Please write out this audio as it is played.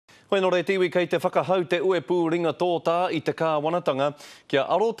Hoi no re tiwi kei te whakahau Te Uepu Ringa Tota i te kawanatanga kia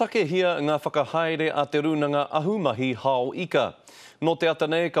arotakehia ngā whakahaere a te Runanga Ahumahi hao ika. No te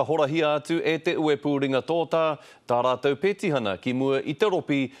atanei ka horahia atu e Te Uepu Ringa Tota, tā ratau petihana ki mua i te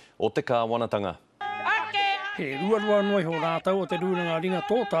ropi o te kawanatanga. He ruarua noi ho ratau o te Runanga Ringa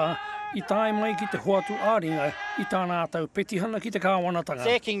Tota I tae mai ki te hoatu āringa I tā rātau petihana ki te kawanatanga.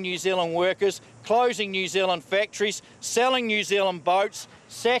 Sacking New Zealand workers, closing New Zealand factories, selling New Zealand boats,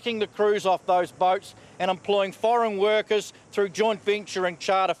 sacking the crews off those boats and employing foreign workers through joint venture and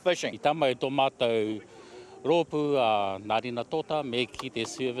charter fishing. I tama e tō mātou rōpu a Ngā Ringa Tota me ki te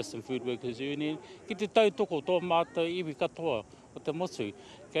Service and Food Workers Union, ki te tautoko tō mātou iwi katoa o te motu.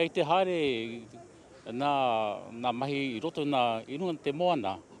 Kei te haere nā mahi I roto nā I runga te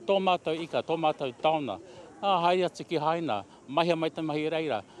moana, tō mātou ika, tō mātou tauna, hai atu ki haina, mahi mai te mahi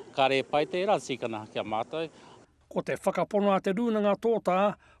reira, ka re pai te rasikana kia mātou. Ko te whakapono a te Runanga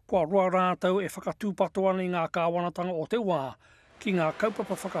Tota, kua roa rātau e whakatūpato ana I ngā kawanatanga o te wā, ki ngā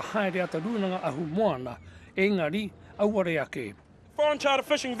kaupapa whakahaere a te Runanga Ahumahi, engari auare ake. Foreign charter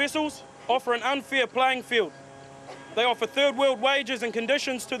fishing vessels offer an unfair playing field. They offer third world wages and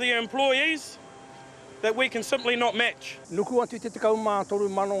conditions to their employees that we can simply not match. Nuku atu te tekau mātoru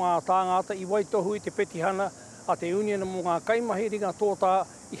mano ngā tāngata I waitohu I te petihana a te union mo ngā kaimahi Ringa Tota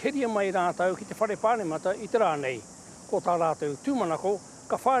I heria mai rātau ki te whare pānemata I te rānei. Ko tā rātau tūmanako,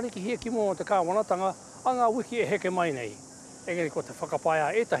 ka whāriki hia ki mō te kawanatanga a ngā wiki e heke mai nei. Engari ko te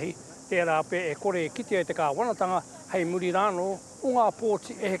whakapaia etahi, tērā pe e kore kitea te kawanatanga hei muri rāno o ngā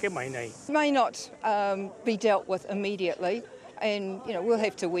pōti e heke mai nei. May not be dealt with immediately and we'll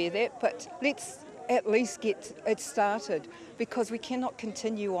have to wear that, but let's at least get it started because we cannot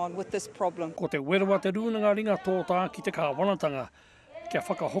continue on with this problem. Ko te werawa te Runanga Ringa Tota ki te kawanatanga, kia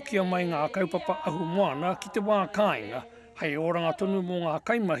whakahokia mai ngā kaupapa Ahumahi ki te wā kāinga, hei oranga tonu mō ngā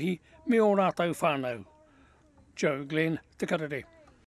kaimahi me o rātau whānau. Joe Glenn, te karere.